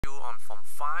on Form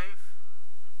 5,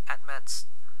 Maths,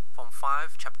 Form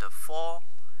 5, Chapter 4,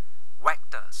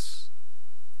 Vectors.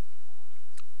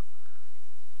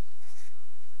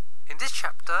 In this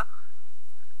chapter,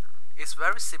 it's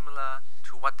very similar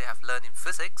to what they have learned in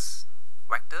physics,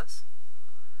 vectors.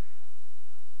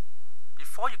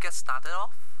 Before you get started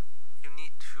off, you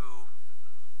need to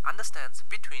understand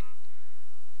between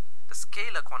the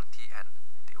scalar quantity and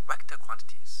the vector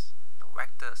quantities. The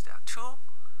vectors, there are two.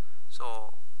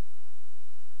 So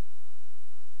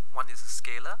one is a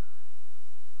scalar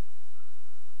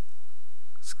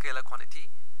quantity.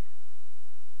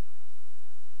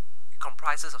 It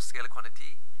comprises of scalar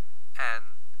quantity and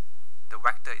the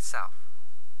vector itself.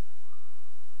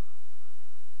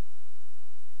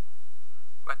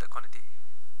 Vector quantity.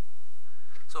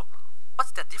 So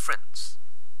what's the difference?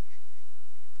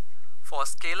 For a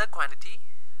scalar quantity,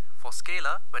 for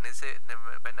scalar,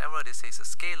 whenever they say it's a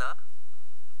scalar,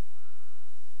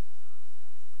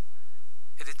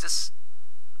 it is just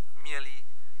merely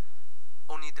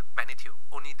only the magnitude,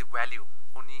 only the value,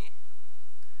 only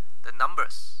the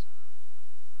numbers.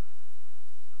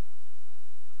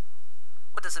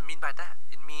 What does it mean by that?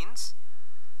 It means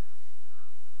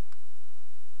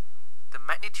the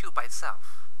magnitude by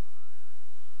itself,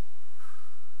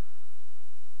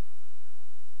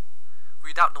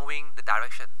 without knowing the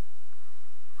direction,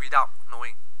 without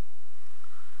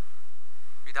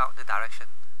the direction.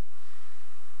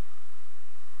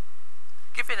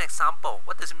 Give an example.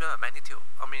 What does it mean by magnitude?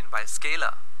 I mean by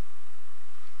scalar.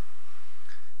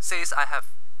 Says I have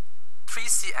 3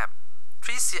 cm.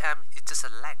 3 cm is just a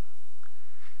length.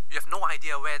 You have no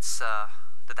idea where it's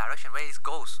the direction, where it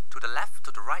goes. To the left,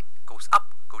 to the right, goes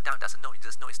up, go down. It doesn't know. You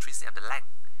just know it's 3 cm, the length.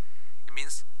 It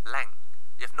means length.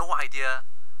 You have no idea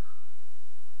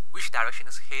which direction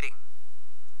is heading.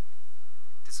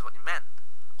 This is what it meant.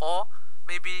 Or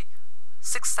maybe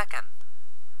 6 seconds.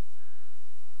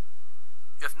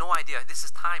 You have no idea. This is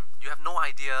time. You have no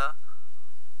idea.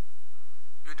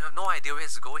 You have no idea where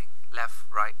it's going. Left,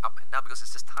 right, up, and down, because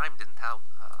it's just time. Didn't tell.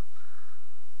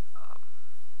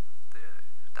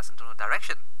 Doesn't know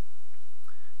direction.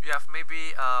 You have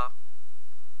maybe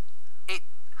 8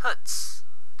 hertz.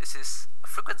 This is a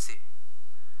frequency.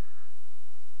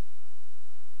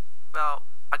 Well,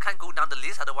 I can't go down the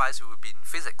list, otherwise it would be in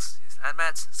physics. And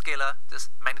maths, scalar,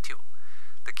 just magnitude.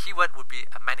 The keyword would be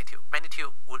a magnitude.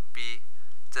 Magnitude would be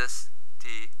just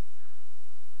the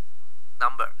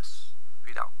numbers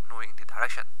without knowing the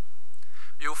direction.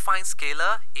 You'll find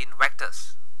scalar in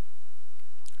vectors.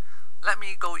 Let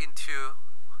me go into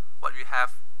what we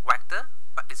have vector,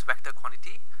 but it's vector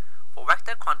quantity. For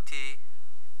vector quantity,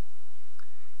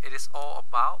 it is all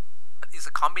about, it's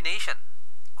a combination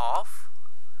of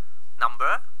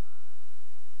number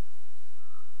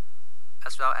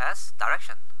as well as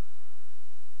direction.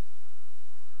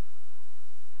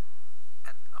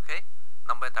 And okay,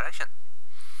 number and direction.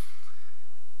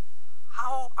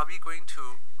 How are we going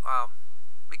to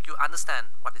make you understand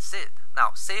what is it?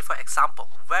 Now, say for example,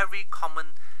 very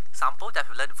common example that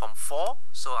we learned from 4.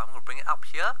 So I'm going to bring it up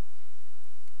here.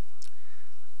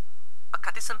 A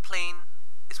Cartesian plane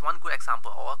is one good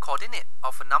example, or a coordinate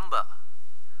of a number.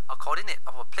 A coordinate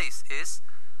of a place is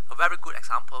a very good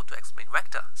example to explain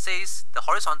vector. Says the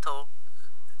horizontal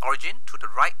origin to the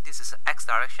right, this is the x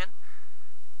direction,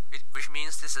 which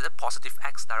means this is a positive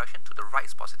x direction. To the right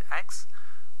is positive x.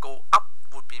 Go up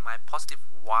would be my positive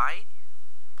y,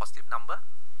 positive number.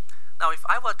 Now if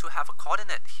I were to have a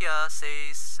coordinate here,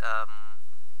 says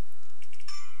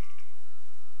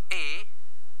A,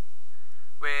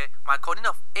 where my coordinate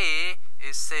of A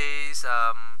is says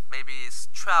maybe it's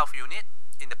 12 unit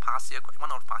in the past year,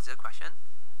 one of the past year question.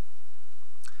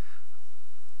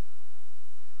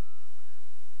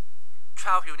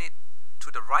 12 unit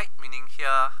to the right, meaning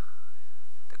here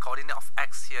the coordinate of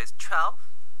x here is 12,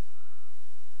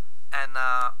 and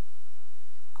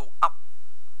go up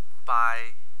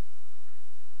by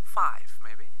 5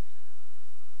 maybe.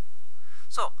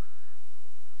 So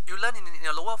you learned in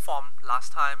a lower form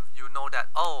last time. You know that,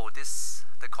 oh,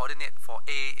 the coordinate for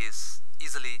A is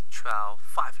easily 12,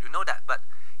 5. You know that, but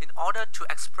in order to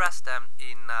express them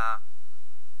in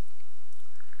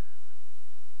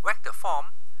vector form,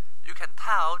 you can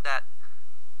tell that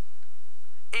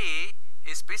A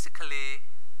is basically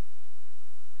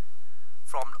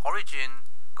from origin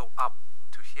go up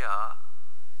to here,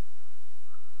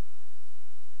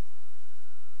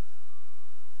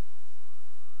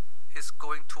 is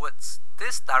going towards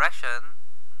this direction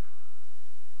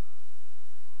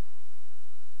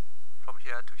from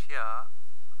here to here,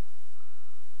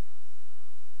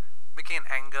 making an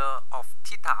angle of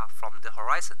theta from the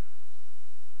horizon.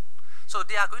 So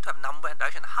they are going to have number and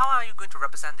direction. How are you going to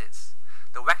represent this?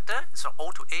 The vector is from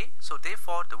O to A, so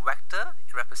therefore the vector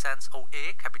represents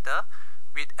OA capital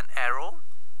with an arrow.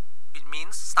 It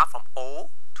means start from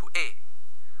O to A.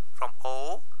 From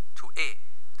O to A.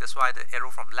 That's why the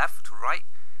arrow from left to right,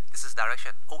 this is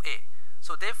direction OA.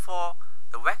 So therefore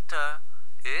the vector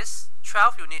is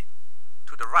 12 unit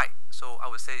to the right. So I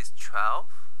would say it's 12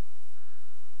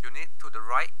 unit to the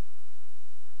right.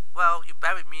 Well, you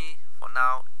bear with me for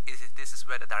now. This is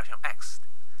where the direction of X.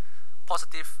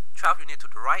 Positive 12 unit to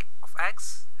the right of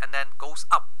X, and then goes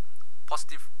up.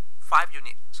 Positive 5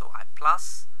 unit. So I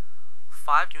plus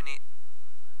 5 unit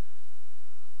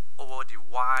over the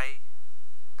Y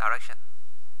direction.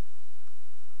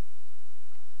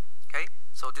 Okay,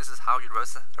 so this is how you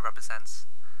represent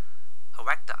a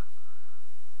vector.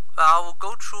 Well, I will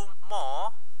go through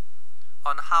more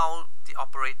on how the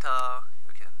operator,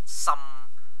 you can sum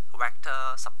a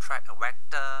vector, subtract a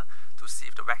vector to see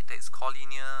if the vector is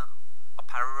collinear or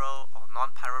parallel or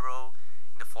non-parallel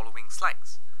in the following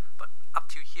slides. But up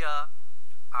to here,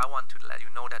 I want to let you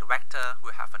know that a vector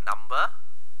will have a number.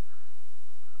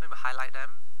 Let me highlight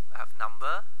them. We have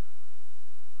number.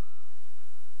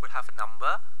 We'll have a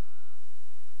number.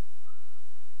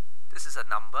 This is a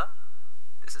number.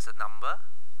 This is a number.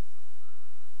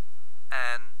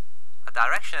 And a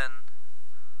direction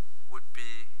would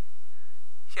be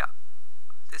here.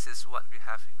 This is what we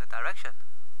have in the direction.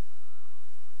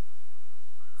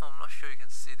 I'm not sure you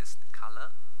can see this in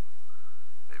color.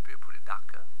 Maybe I'll put it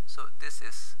darker. So this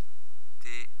is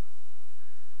the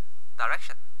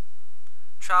direction.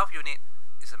 12 unit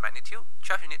is a magnitude.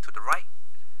 12 unit to the right.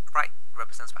 Right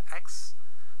represents by X.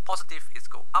 Positive is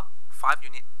go up 5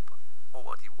 unit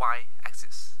over the Y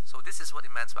axis. So this is what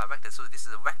it means by vector. So this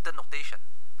is a vector notation.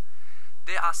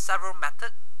 There are several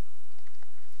methods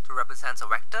to represent a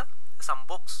vector. Some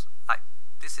books, like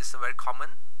this is a very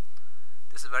common.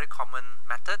 This is a very common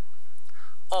method.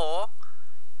 Or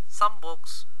some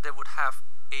books, they would have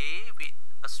A with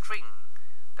a string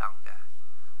down there.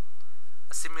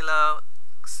 A similar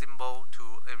symbol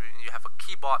to, you have a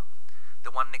keyboard,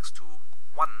 the one next to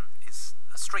 1 is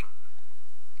a string.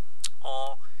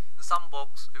 Or in some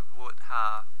books, it would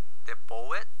have, they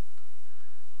bold it,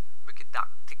 make it dark,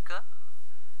 thicker.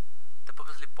 They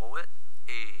purposely bold it,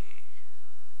 A.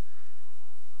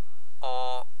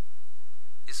 Or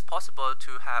it's possible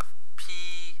to have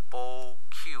P bold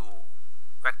Q,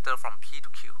 vector from P to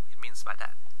Q. It means by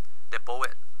that they bold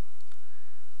it.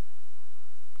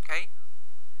 Okay.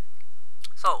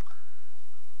 So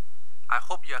I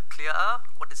hope you are clear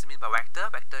what does it mean by vector.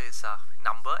 Vector is a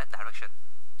number and direction.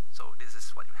 So this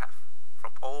is what you have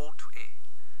from O to A.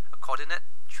 A coordinate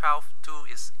 12, 2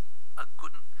 is a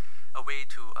good way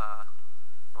to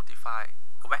notify.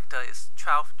 A vector is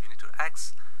 12 unit to the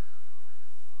X.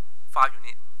 5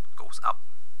 unit goes up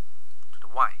to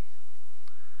the Y.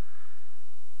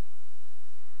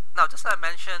 Now, just like I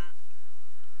mentioned,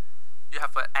 you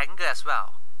have an angle as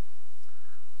well.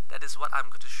 That is what I'm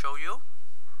going to show you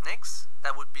next.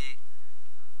 That would be,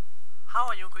 how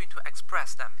are you going to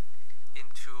express them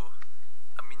into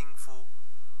a meaningful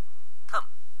term?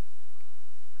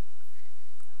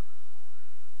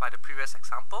 By the previous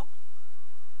example,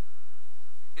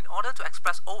 in order to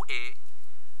express OA,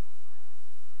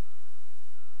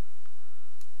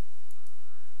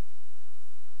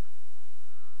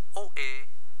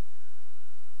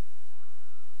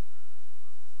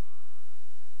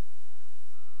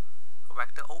 a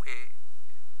vector OA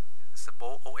is a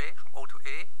bold OA from O to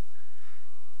A.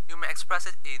 You may express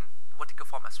it in vertical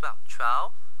form as well.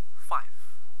 12, 5.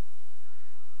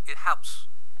 It helps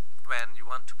when you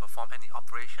want to perform any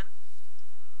operation,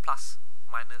 plus,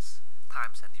 minus,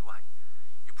 times, and divide.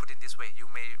 You put it this way. You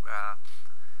may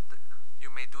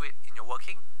do it in your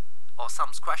working, or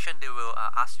some question they will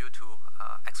ask you to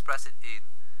express it in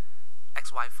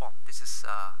XY form. This is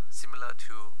similar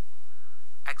to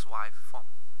XY form.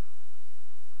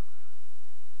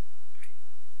 Okay.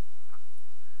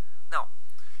 Now,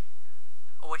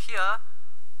 over here,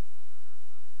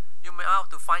 you may have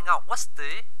to find out what's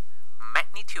the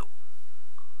magnitude.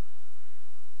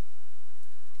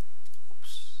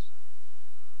 Oops.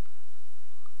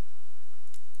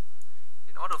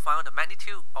 In order to find out the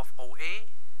magnitude of OA,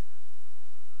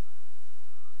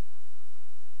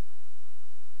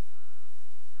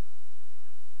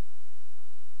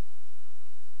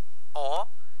 or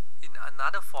in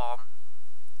another form,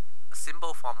 a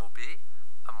symbol form will be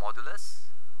a modulus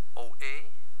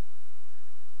OA.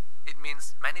 It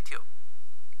means magnitude.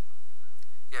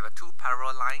 You have a two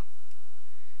parallel line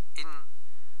in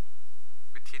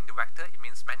between the vector. It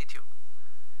means magnitude.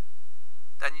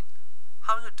 Then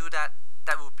how you do that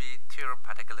that would be theorem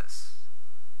Pythagoras.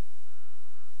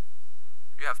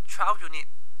 You have 12 units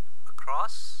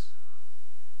across.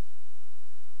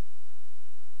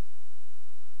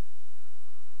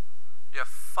 You have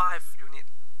 5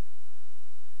 units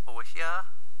over here.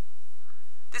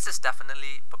 This is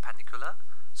definitely perpendicular.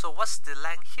 So what's the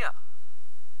length here?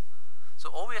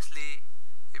 So obviously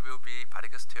it will be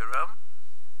Pythagoras theorem,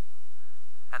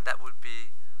 and that would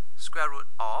be square root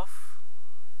of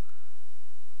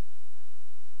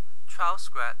 12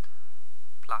 squared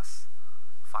plus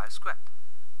 5 squared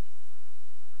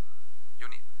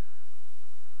unit.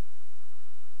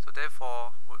 So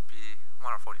therefore would be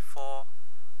 144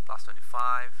 plus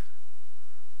 25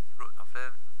 root of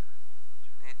it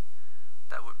unit.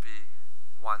 That would be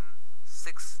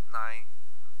 169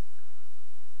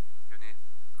 unit,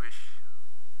 which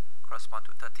correspond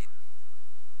to 13.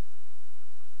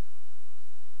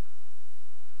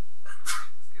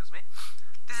 Excuse me.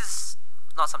 This is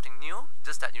not something new,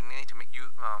 just that you need to make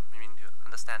you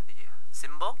understand the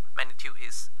symbol. Magnitude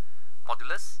is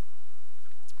modulus,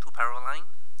 2 parallel line.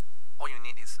 All you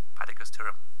need is Pythagoras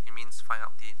theorem. It means find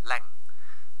out the length.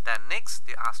 Then next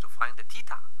they ask to find the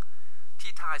theta.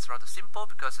 Theta is rather simple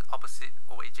because it's opposite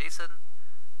over adjacent.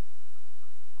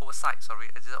 Over side, sorry,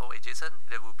 over adjacent,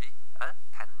 there will be a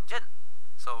tangent.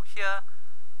 So here,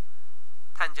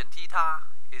 tangent theta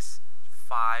is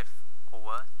 5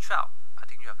 over 12. I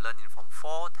think you have learned in form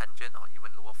 4, tangent, or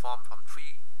even lower form, from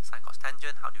 3, sine cos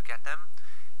tangent. How do you get them?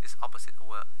 It's opposite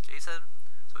over adjacent.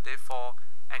 So therefore,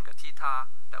 angle theta,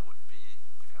 that would be,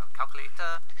 if you have a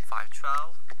calculator,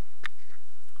 512,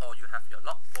 or you have your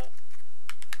log book,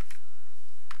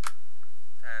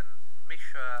 then make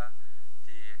sure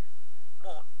the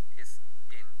mode is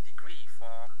in degree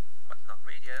form but not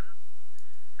radian,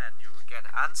 and you will get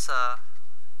an answer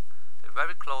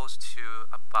very close to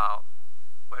about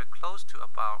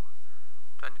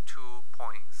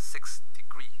 22.6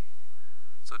 degree.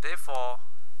 So therefore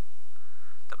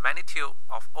the magnitude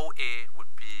of OA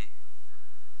would be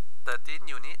 13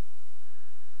 unit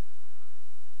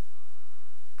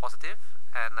positive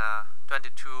and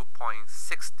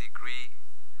 22.6 degree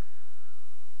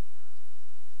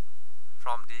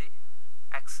from the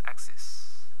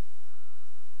x-axis.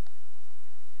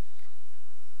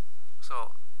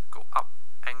 So go up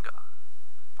angle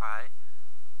by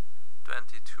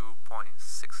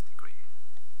 22.6 degree.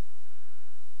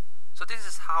 So this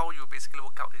is how you basically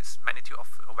work out its magnitude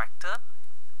of a vector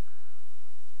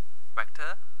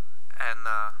and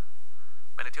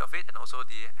magnitude of it, and also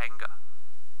the angle.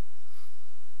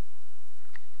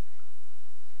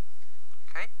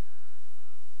 Okay.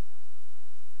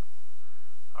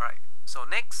 Alright, so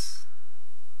next,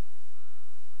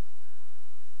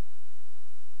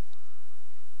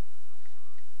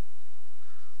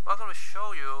 what I'm going to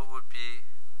show you would be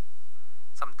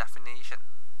some definition.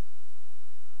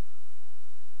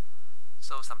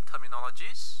 So some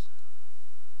terminologies,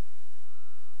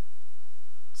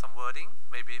 some wording,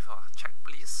 maybe for check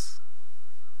please.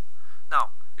 Now,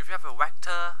 if you have a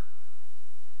vector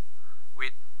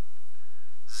with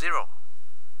zero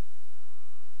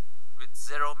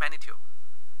magnitude,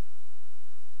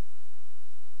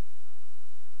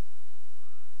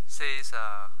 says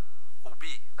OB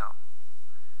now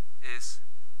is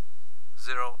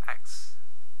 0x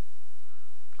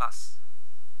plus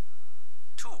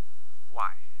 2y.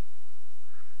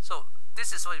 So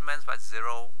this is what it means by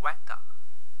zero vector.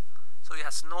 So it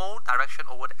has no direction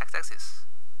over the x-axis.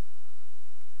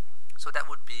 So that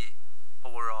would be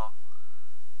overall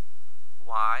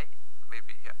y,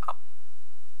 maybe here up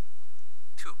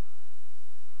 2.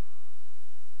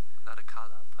 Another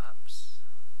color perhaps.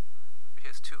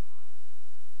 Here's 2.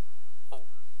 O,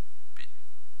 B.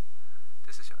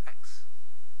 This is your x.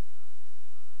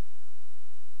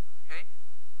 Okay?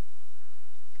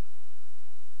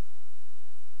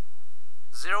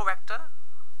 Zero vector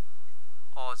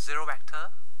or zero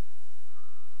vector,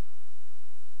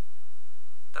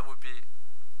 that would be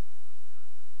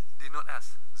denoted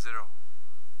as 0.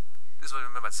 This is what we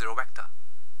remember by zero vector.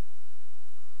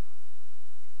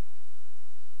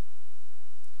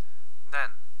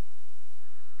 Then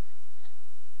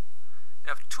you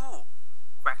have two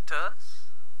vectors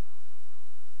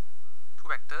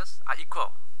are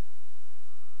equal.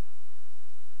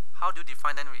 How do you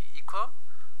define them with equal?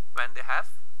 When they have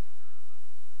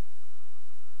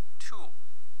 2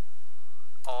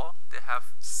 or they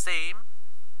have same,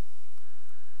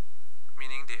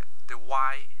 meaning the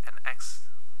y and x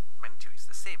magnitude is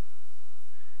the same.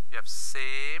 You have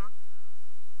same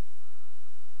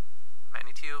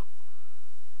magnitude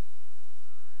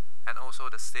and also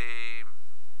the same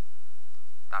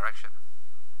direction.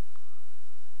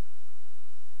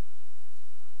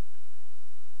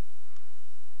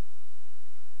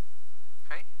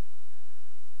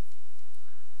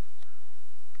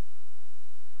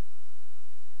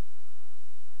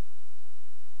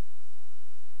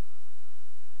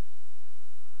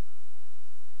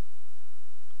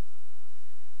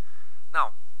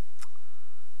 Now,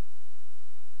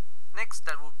 next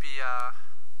that would be a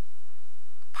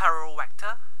parallel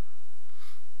vector.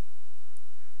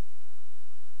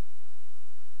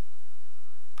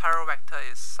 Parallel vector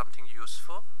is something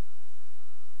useful.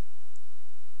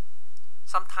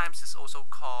 Sometimes it's also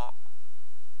called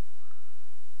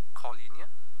collinear.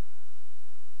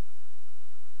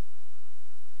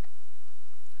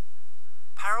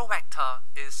 Parallel vector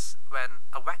is when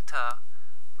a vector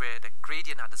where the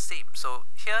gradient are the same. So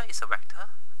here is a vector,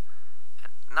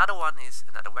 and another one is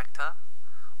another vector.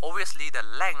 Obviously the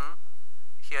length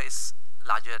here is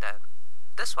larger than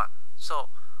this one. So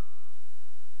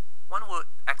one would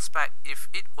expect if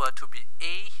it were to be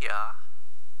A here,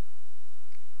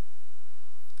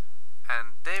 and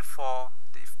therefore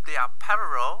if they are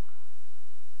parallel,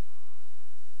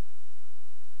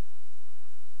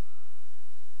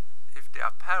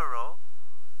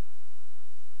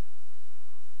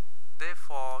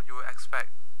 therefore you will expect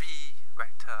B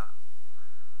vector.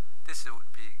 This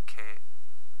would be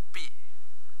KB.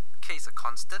 K is a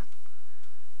constant.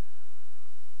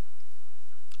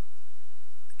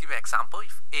 Give an example.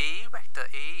 If A vector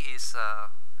A is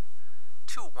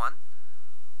 2, 1,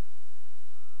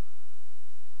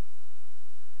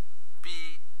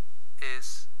 B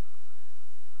is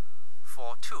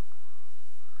 4, 2.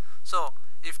 So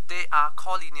if they are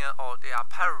collinear or they are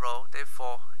parallel,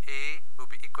 therefore A will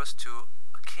be equals to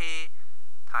K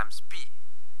times B,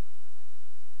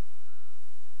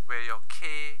 where your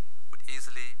K would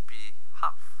easily be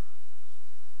half.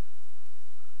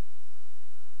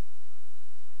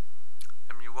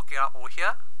 And you work it out over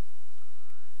here.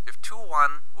 If 2,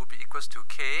 1 will be equals to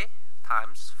K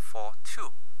times 4,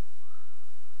 2.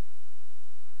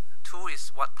 2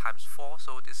 is what times 4,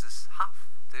 so this is half.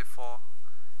 Therefore,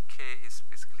 K is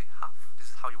basically half. This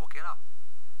is how you work it out.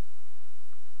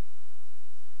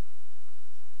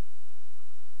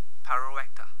 Parallel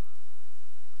vector.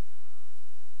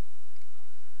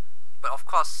 But of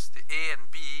course, the A and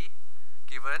B,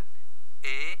 given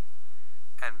A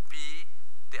and B,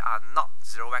 they are not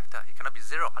zero vector. It cannot be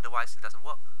zero, otherwise it doesn't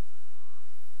work.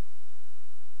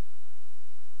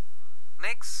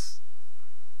 Next,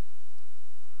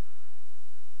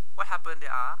 what happened? They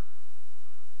are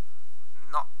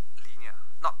not linear,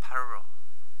 not parallel.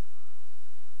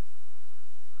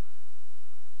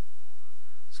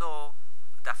 So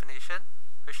definition,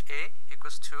 HA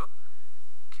equals to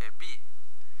KB.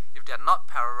 If they are not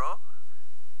parallel,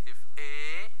 if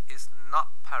A is not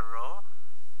parallel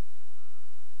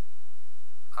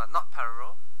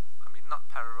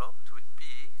to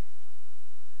B,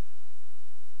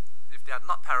 if they are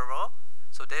not parallel,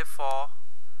 so therefore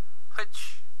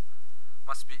H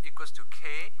must be equals to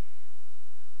K,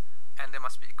 and they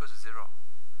must be equal to 0.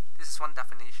 This is one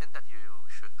definition that you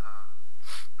should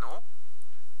know.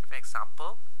 Give an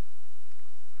example.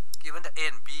 Given the A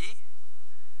and B,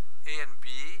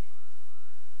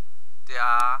 they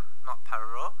are not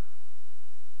parallel.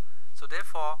 So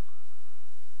therefore,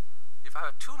 if I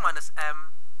have 2 minus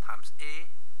m times A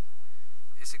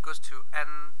is equals to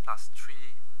n plus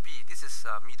 3b. This is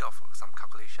middle of some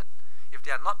calculation. If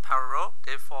they are not parallel,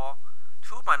 therefore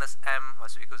 2 minus m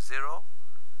must be equal to 0,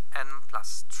 n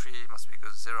plus 3 must be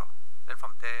equal to 0. Then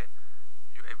from there,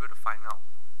 you're able to find out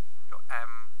your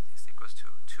m is equals to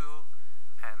 2,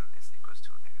 n is equals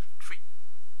to -3.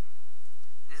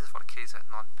 This is for the case of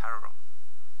non-parallel.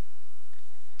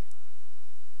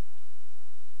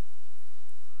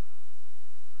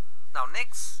 Now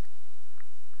next,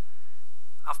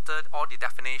 after all the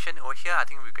definition over here, I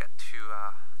think we get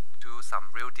to do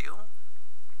some real deal.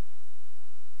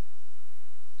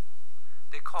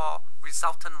 They call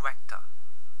resultant vector.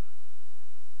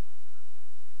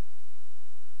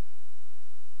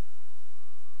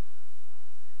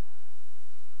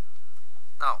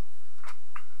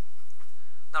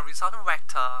 Now resultant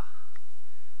vector,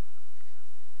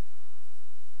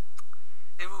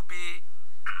 it will be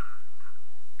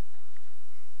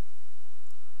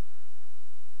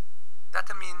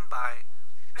determined by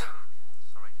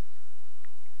sorry,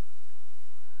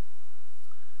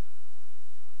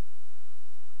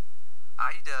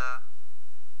 either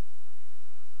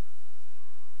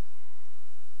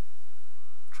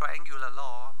triangular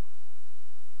law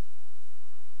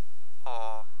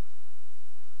or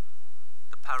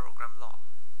the parallelogram law.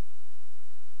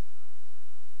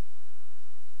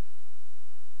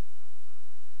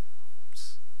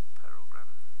 Parallelogram.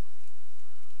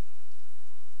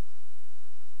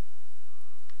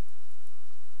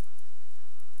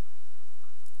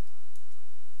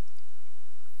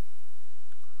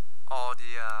 Or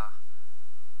the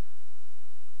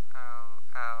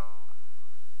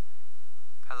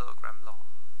parallelogram law.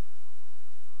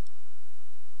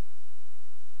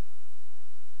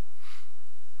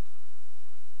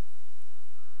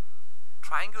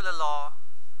 triangular law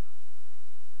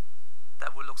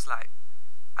that would looks like,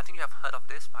 I think you have heard of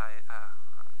this by,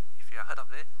 if you have heard of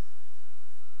it,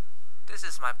 this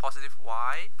is my positive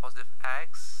y, positive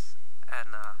x,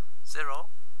 and 0.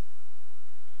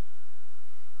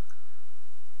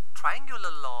 Triangular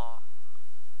law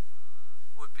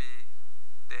would be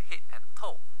the head and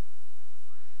toe.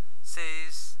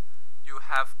 Says you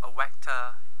have a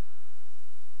vector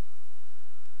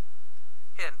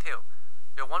head and tail.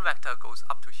 Your one vector goes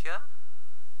up to here,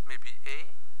 maybe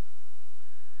A,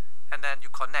 and then you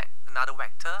connect another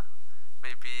vector,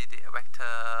 maybe the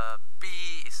vector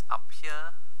B is up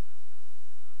here.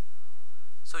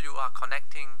 So you are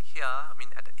connecting here, I mean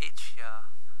at the edge here,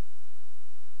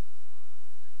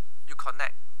 you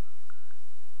connect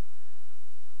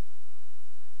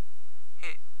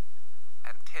head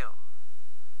and tail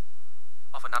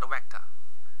of another vector.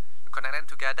 You connect them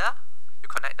together, you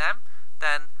connect them,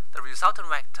 then the resultant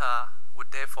vector would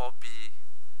therefore be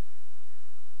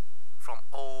from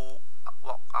O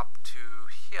walk up to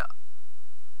here.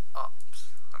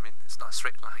 Oops, I mean it's not a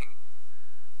straight line.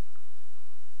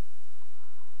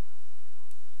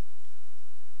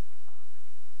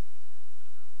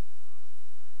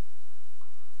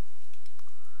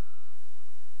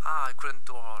 I couldn't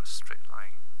draw a straight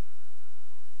line.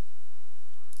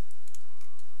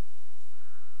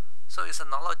 So its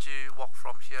analogy walk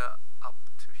from here up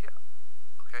to here.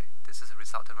 Okay, this is a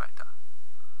resultant vector.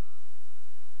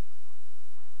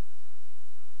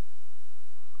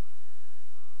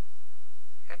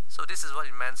 Okay, so this is what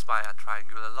it means by a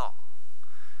triangular law.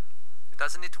 It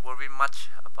doesn't need to worry much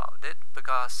about it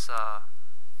because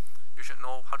you should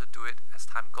know how to do it as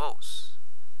time goes.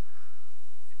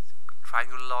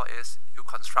 Triangular law is you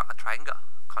construct a triangle,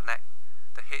 connect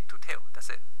the head to tail, that's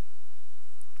it.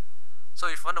 So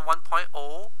if you want one point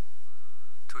O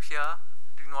to here,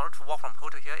 in order to walk from O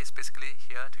to here, it's basically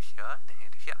here to here, and then here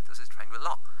to here. This is triangular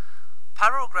law.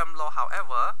 Parallelogram law,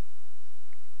 however,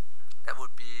 that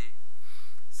would be,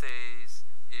 says,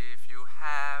 if you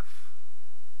have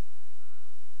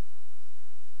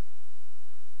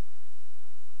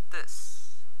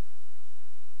this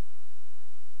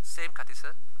same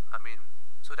Cartesian, I mean,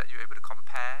 so that you're able to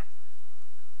compare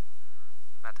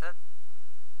method.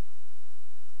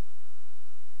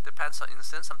 Depends on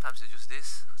instance, sometimes you use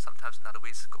this, sometimes another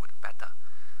ways go with better.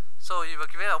 So if you're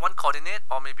given a one coordinate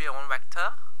or maybe a one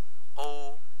vector,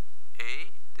 O,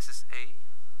 A, this is A,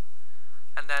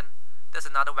 and then there's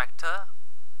another vector,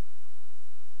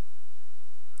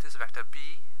 this is vector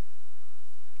B.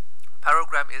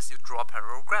 Parallelogram is you draw a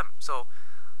parallelogram, so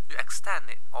you extend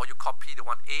it or you copy the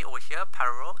one A over here,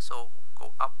 parallel, so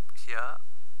go up here.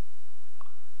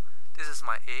 This is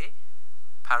my A,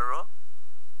 parallel,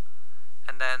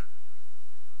 and then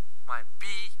my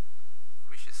B,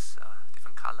 which is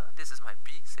different color. This is my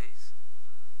B, says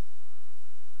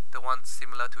the one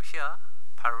similar to here,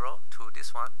 parallel to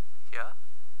this one here.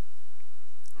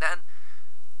 Then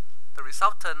the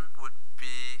resultant would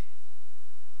be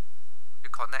you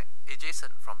connect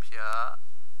adjacent from here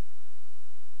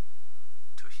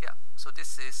to here. So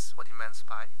this is what it means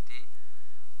by the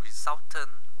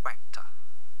resultant vector.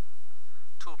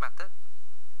 Two method.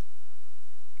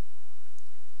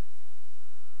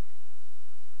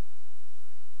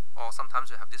 Or sometimes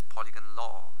you have this polygon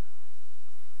law.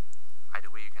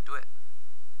 Either way you can do it.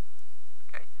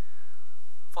 Okay.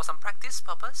 For some practice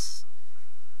purpose,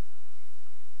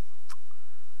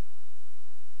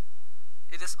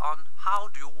 it is on how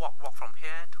do you walk from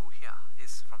here to here.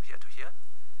 It's from here to here,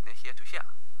 and then here to here.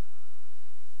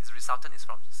 Its resultant is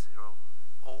from 0,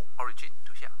 O origin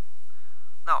to here.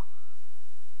 Now,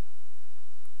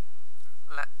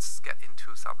 let's get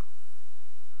into some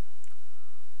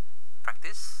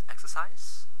practice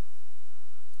exercise.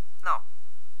 Now,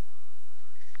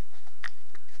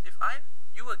 if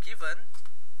you were given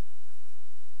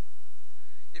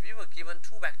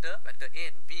two vector A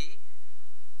and B,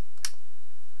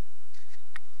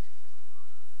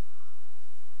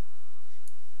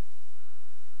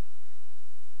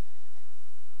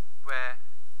 where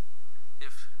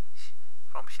if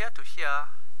from here to here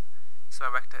is my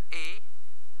vector A,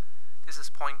 this is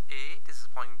point A, this is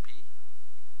point B,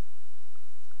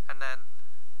 and then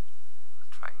a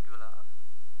triangular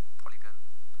polygon,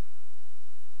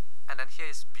 and then here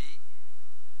is B,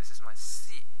 this is my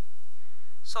C.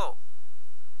 So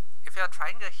if you have a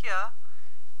triangle here,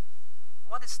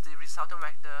 what is the resultant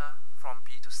vector from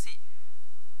B to C?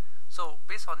 So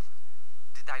based on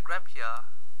the diagram here,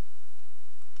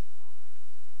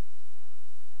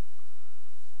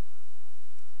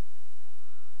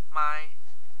 my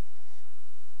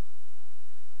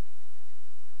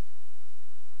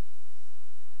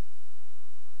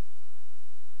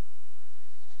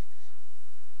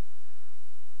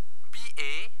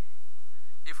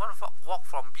you want to walk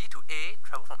from B to A,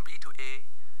 travel from B to A,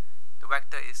 the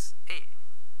vector is A.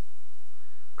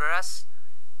 Whereas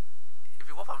if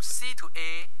you walk from C to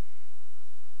A,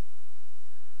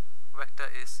 vector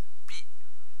is B.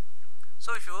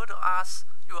 So if you were to ask,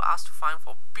 you were asked to find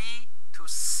for B to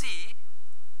C,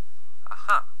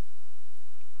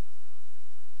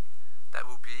 that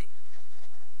will be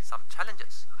some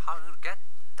challenges. How do you get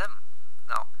them?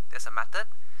 Now, there's a method.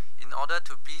 In order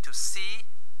to B to C,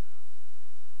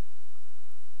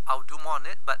 I'll do more on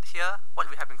it, but here what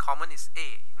we have in common is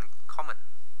A in common.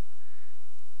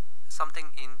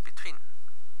 Something in between.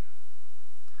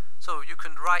 So you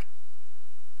can write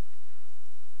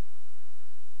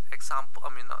example,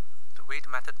 the way to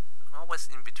method, what's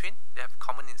in between? They have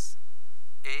common is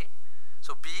A.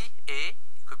 So B, A,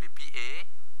 it could be BA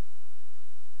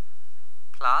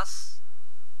plus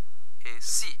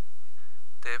AC.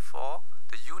 Therefore,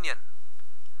 the union,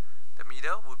 the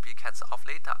middle would be cancelled off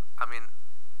later.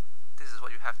 This is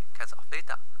what you have cancelled off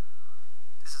later.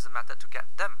 This is a method to get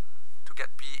them, to get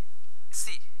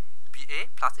BC, BA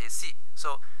plus AC.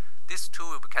 So these two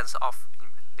will be cancelled off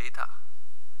later.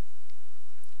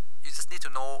 You just need to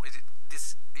know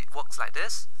it works like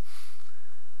this.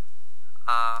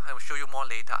 I will show you more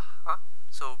later.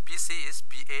 So BC is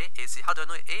BA, AC. How do I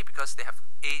know A? Because they have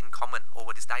A in common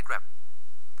over this diagram.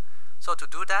 So to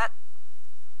do that,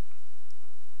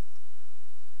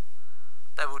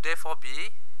 that will therefore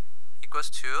be equals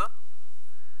to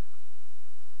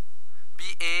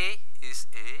BA is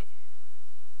A,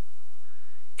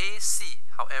 AC,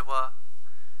 however,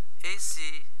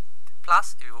 AC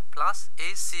plus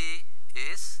AC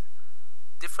is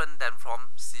different than from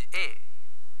CA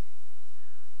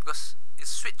because it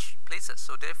switch places,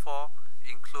 so therefore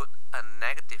include a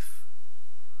negative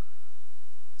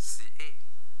CA.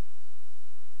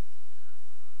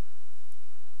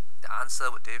 The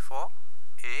answer would therefore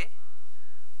A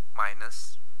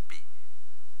minus B.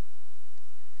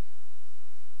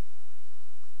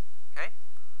 Okay?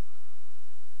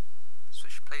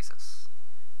 Switch places.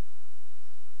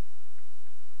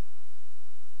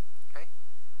 Okay?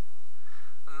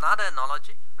 Another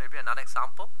analogy, maybe another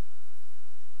example.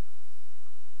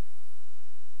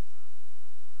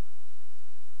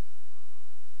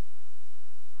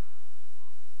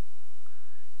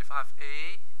 If I have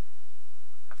A,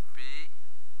 have B,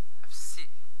 have C.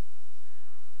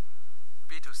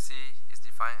 B to C is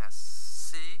defined as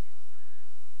C,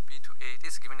 B to A.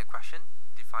 This is given the question,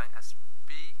 defined as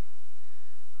B.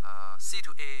 C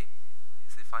to A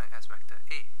is defined as vector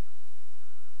A.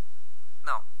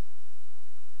 Now,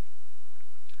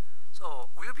 so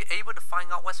we'll be able to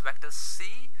find out what's vector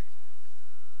C.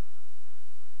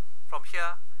 From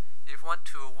here, if you want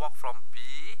to walk from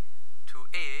B to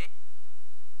A,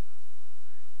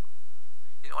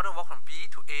 in order to walk from B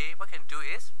to A, what you can do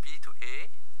is B to A.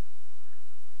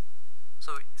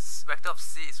 So vector of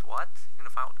C is what? You're going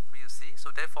to find out B to C.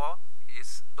 So therefore,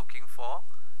 is looking for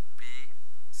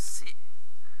BC.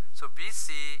 So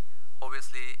BC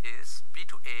obviously is B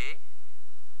to A,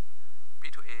 B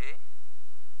to A,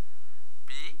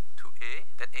 B to A,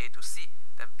 then A to C,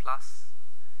 then plus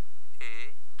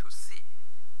A to C.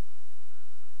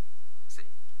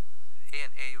 See? A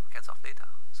and A will cancel off later.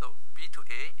 So B to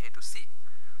A, A to C.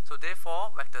 So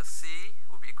therefore, vector C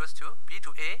will be equals to B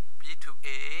to A. B to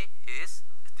A is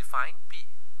defined B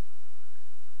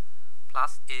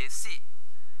plus AC.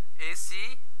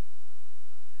 AC,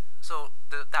 so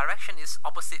the direction is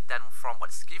opposite than from what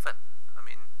is given. I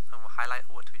will highlight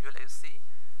over to you. Let's see.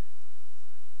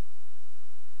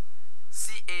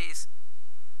 CA is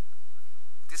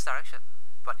this direction,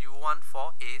 but you want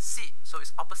for AC. So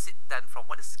it's opposite than from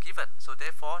what is given. So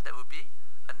therefore, there will be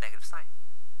a negative sign.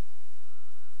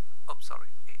 Oh, sorry,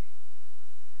 A.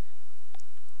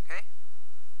 Okay?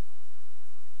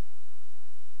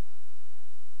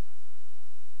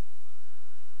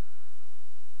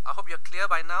 I hope you're clear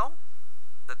by now.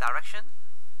 The direction,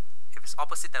 if it's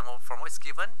opposite than from what is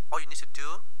given, all you need to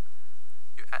do,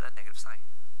 you add a negative sign.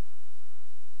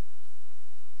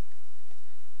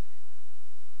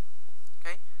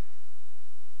 Okay?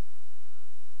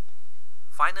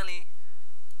 Finally,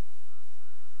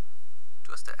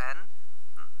 towards the end,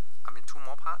 two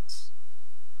more parts.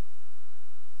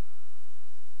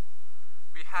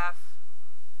 We have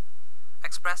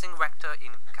expressing vector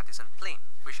in Cartesian plane,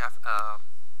 which I've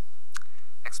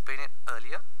explained it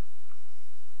earlier.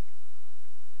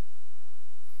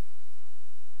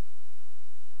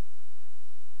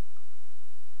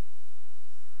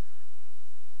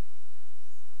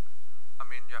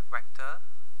 You have vector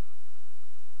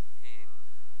in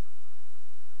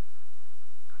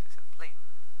Cartesian plane.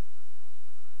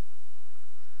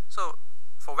 So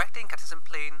For vector in Cartesian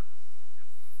plane,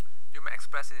 you may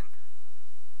express in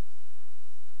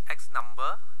x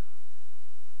number,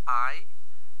 I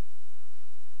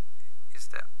is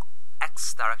the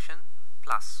x direction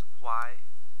plus y,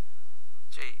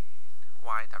 j,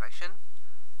 y direction,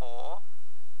 or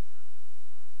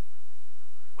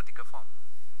vertical form.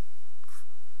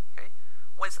 Okay,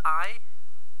 what is I?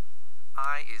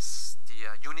 I is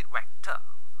the unit vector.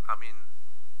 I mean,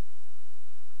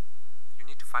 you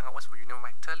need to find out what's the unit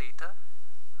vector later.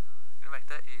 Unit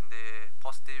vector in the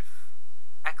positive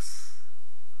x,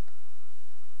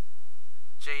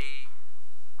 j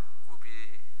will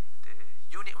be the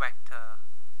unit vector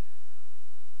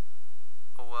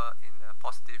over in the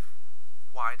positive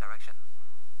y direction.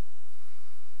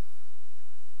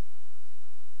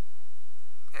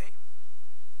 Okay.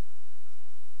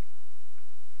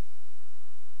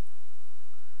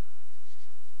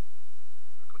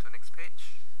 We'll go to the next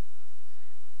page.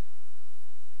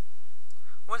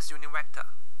 What is unit vector?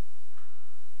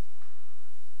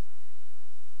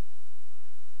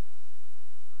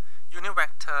 Unit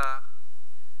vector,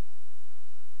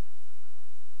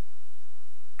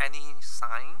 any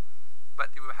sign, but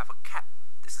it will have a cap.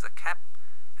 This is a cap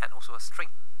and also a string.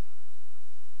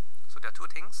 So there are two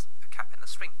things, a cap and a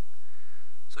string.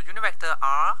 So unit vector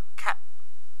are cap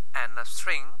and a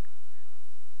string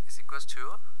is equals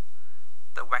to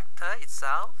the vector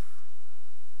itself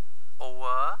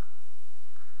over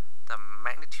the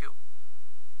magnitude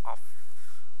of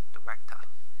the vector.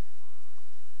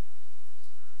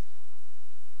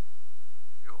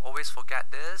 You always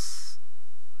forget this.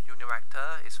 Unit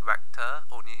vector is vector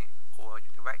only over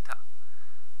unit vector.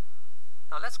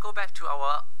 Now let's go back to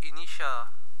our initial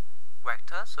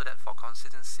vector so that for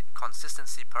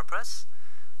consistency purpose,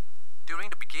 during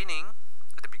the beginning,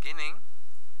 at the beginning,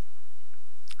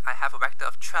 I have a vector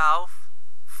of 12,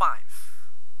 5.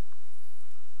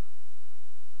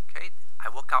 Okay, I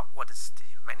work out what is the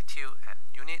magnitude and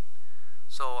unit.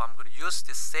 So I'm going to use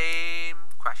the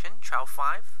same question, 12,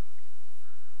 5,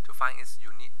 to find its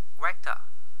unit vector.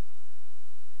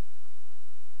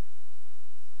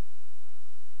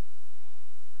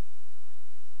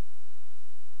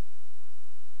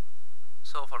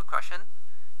 So for the question,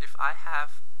 if I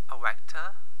have a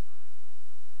vector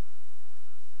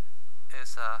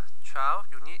is a 12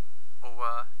 unit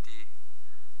over the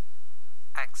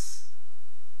x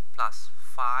plus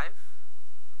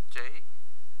 5j,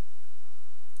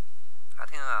 I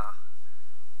think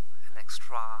an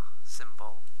extra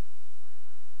symbol.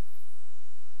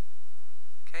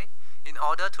 Okay, in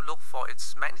order to look for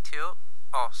its magnitude,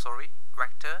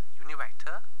 vector, unit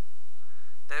vector,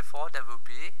 therefore there will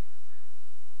be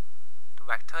the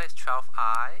vector is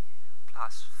 12i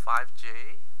plus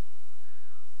 5j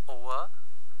over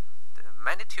the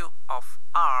magnitude of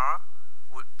r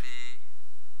would be,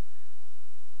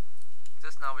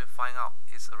 just now we find out,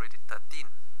 it's already 13.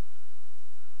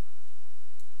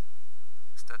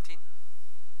 It's 13.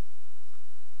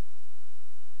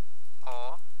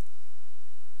 Or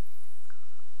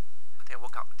I think I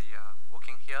work out the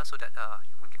working here so that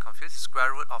you won't get confused.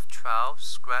 Square root of 12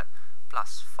 squared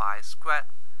plus 5 squared.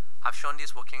 I've shown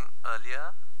this working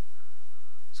earlier.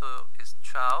 So it's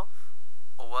 12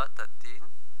 over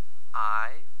 13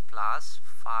 I plus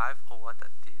 5 over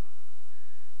 13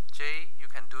 j. You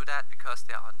can do that because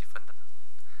they are on different,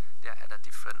 they are at a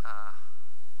different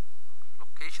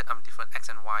location, different x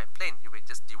and y plane. You will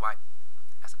just divide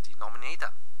as a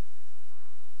denominator.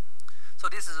 So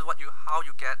this is what how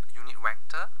you get unit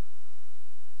vector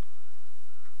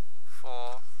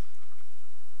for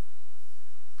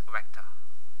a vector.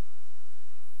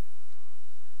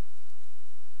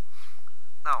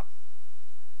 Now,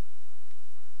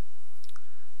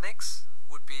 next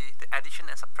would be the addition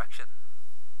and subtraction.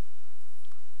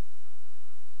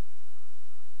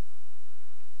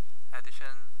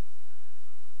 Addition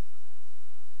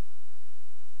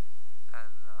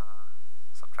and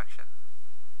subtraction.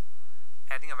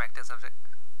 Adding a vector and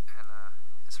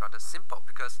is rather simple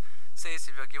because says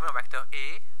if you're given a vector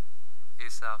A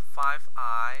is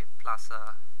 5i plus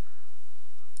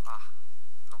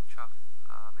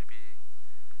maybe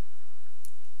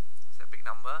it's a big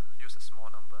number, use a small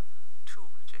number,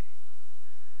 2j.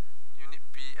 Unit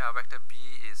B, vector B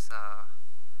is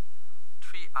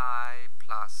 3i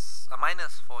plus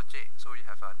minus 4j, so you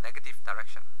have a negative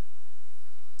direction.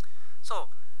 So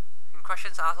in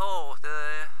questions asked,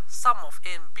 the sum of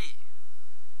A and B,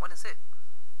 what is it?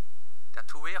 There are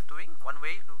two ways of doing. One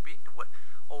way will be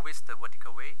always the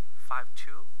vertical way, 5,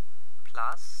 2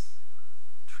 plus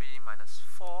 3 minus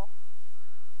 4,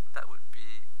 that would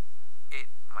be 8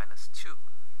 minus 2.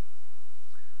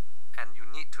 and you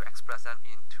need to express them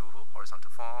into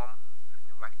horizontal form,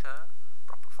 in vector,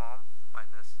 proper form,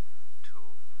 minus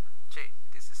 2j.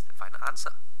 This is the final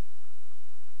answer.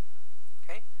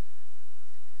 Okay.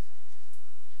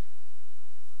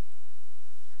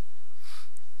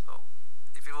 So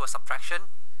if it was subtraction,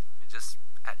 you just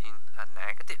add in a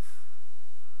negative.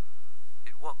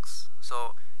 It works.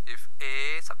 So if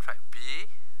A subtract B,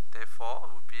 therefore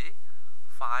it would be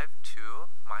 5, 2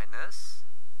 minus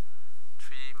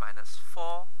 3 minus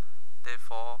 4.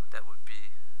 Therefore that would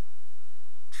be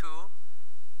 2,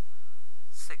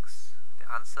 6. The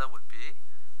answer would be,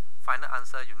 final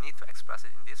answer, you need to express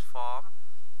it in this form,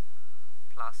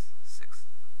 plus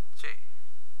 6j.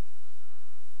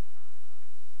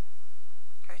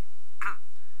 Okay.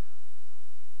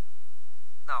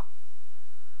 Now,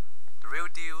 the real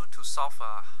deal to solve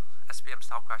a SPM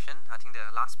style question, I think the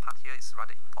last part here is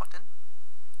rather important.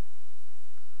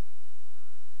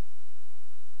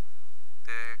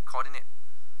 The coordinate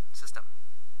system.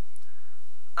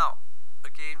 Now,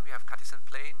 again, we have Cartesian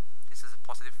plane. This is a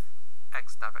positive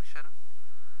x direction.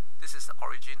 This is the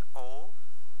origin O.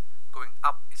 Going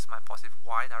up is my positive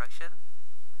y direction.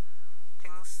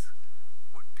 Things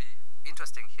would be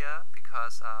interesting here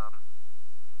because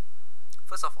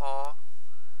first of all,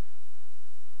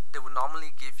 they would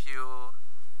normally give you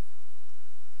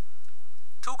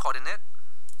two coordinates.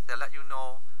 They let you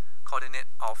know coordinate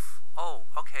of, oh,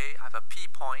 okay, I have a P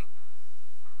point.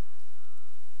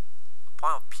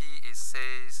 Point of P is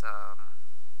says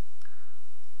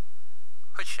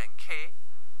H and K,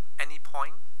 any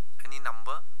point, any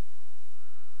number.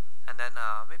 And then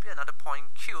maybe another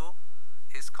point Q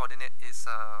is coordinate is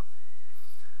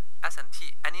S and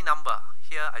T, any number.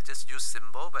 Here I just use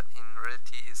symbol, but in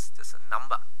reality it's just a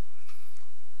number.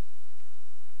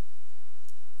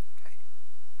 Okay.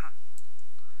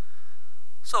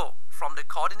 So from the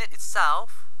coordinate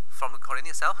itself,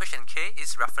 H and K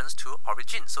is reference to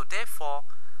origin. So therefore,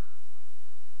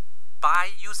 by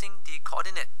using the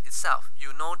coordinate itself,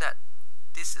 you know that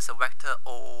this is a vector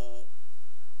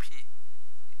OP.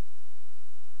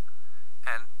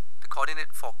 And the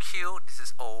coordinate for Q, this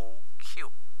is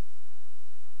OQ.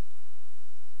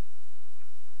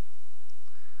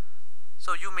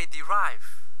 So you may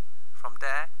derive from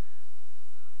there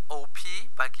OP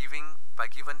by given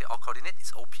the coordinate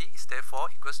is OP is therefore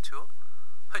equals to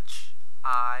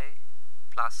HI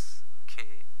plus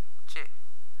KJ.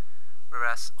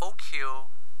 Whereas OQ,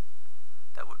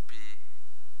 that would be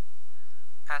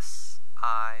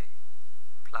SI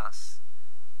plus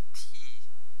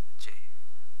TJ.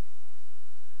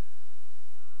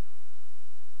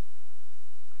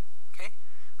 Okay?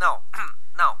 Now,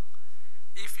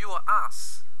 if you are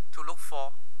asked to look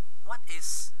for what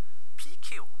is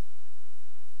PQ,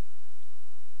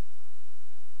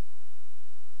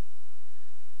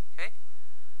 okay?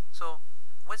 So,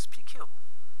 what's PQ?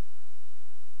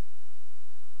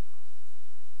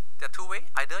 There are two ways.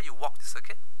 Either you walk the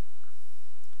circuit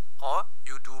or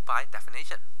you do by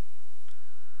definition.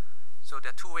 So there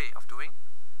are two ways of doing.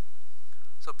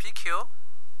 So PQ,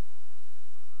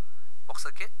 walk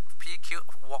circuit, PQ,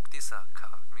 walk this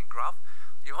graph.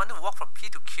 You want to walk from P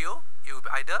to Q, you will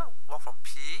either walk from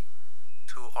P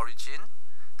to origin,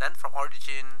 then from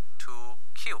origin to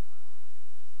Q.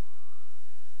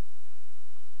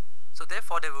 So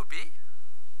therefore there will be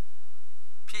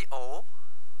PO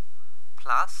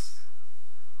plus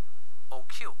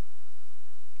OQ.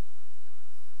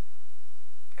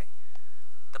 Okay.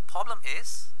 The problem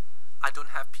is I don't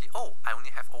have PO, I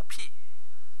only have OP.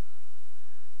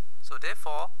 So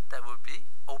therefore that will be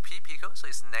OP PQ, so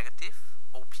it's negative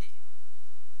OP.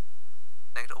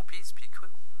 Negative OP is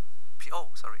PO,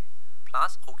 sorry.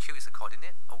 Plus OQ is a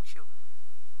coordinate, OQ.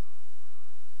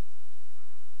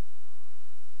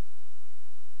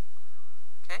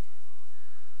 Okay.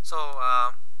 So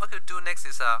what we'll do next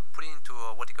is put it into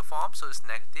a vertical form, so it's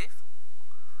negative.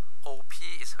 OP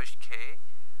is HK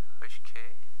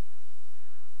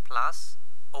plus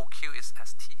OQ is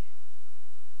ST.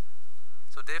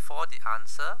 So therefore the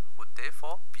answer would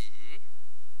therefore be,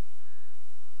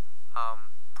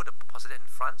 put a positive in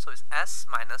front, so it's S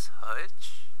minus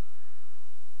H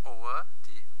over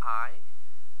the I,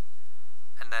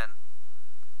 and then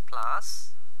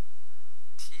plus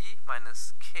T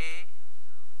minus K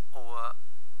over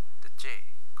the J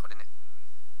coordinate.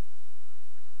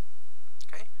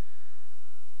 Okay.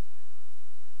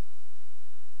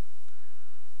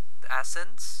 The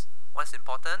essence, what's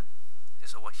important,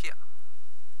 is over here.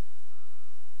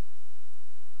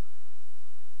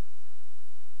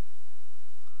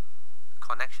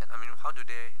 Connection. I mean, how do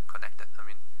they connect it? I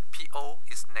mean, PO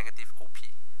is negative OP,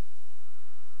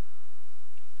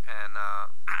 and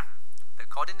the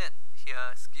coordinate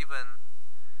here is given,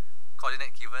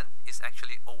 coordinate given is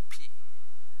actually OP.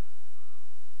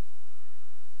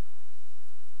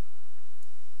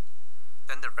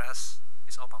 Then the rest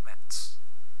is all about maths.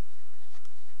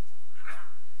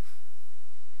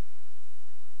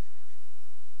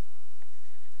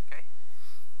 Okay.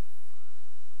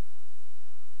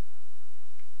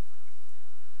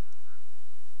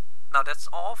 Now that's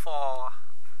all for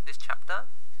this chapter.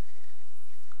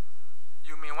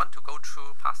 You may want to go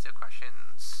through past year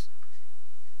questions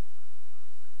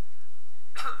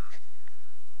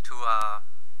to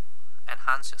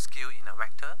enhance your skill in a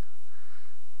vector.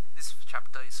 This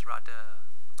chapter is rather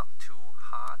not too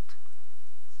hard.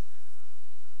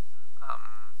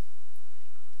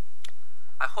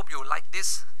 I hope you like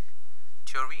this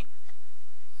theory.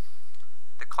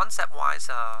 The concept-wise,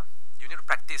 you need to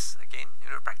practice again. You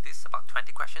need to practice about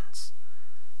 20 questions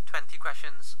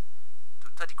to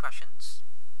 30 questions.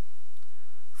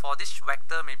 For this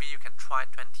vector, maybe you can try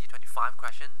 20-25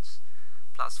 questions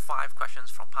plus 5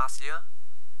 questions from past year.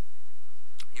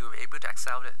 You will be able to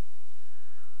excel it.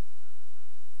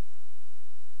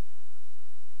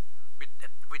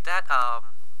 With that,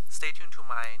 stay tuned to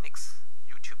my next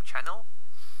YouTube channel,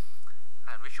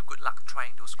 and wish you good luck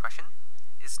trying those questions.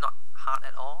 It's not hard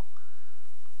at all.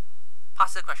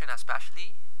 Past year question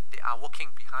especially, they are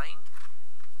working behind.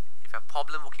 If you have a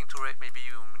problem working through it, maybe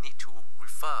you need to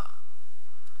refer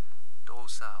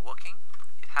those working.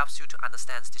 It helps you to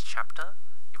understand this chapter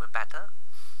even better.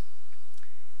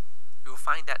 You will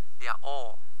find that they are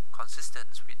all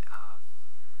consistent with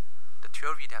the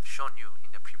theory that I've shown you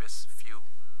in the previous few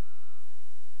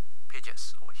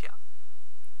pages over here.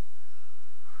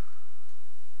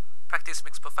 Practice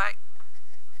makes perfect.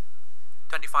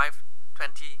 25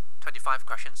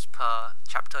 questions per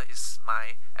chapter is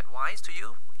my advice to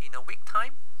you in a week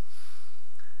time.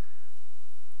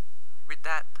 With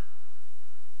that,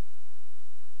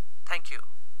 thank you.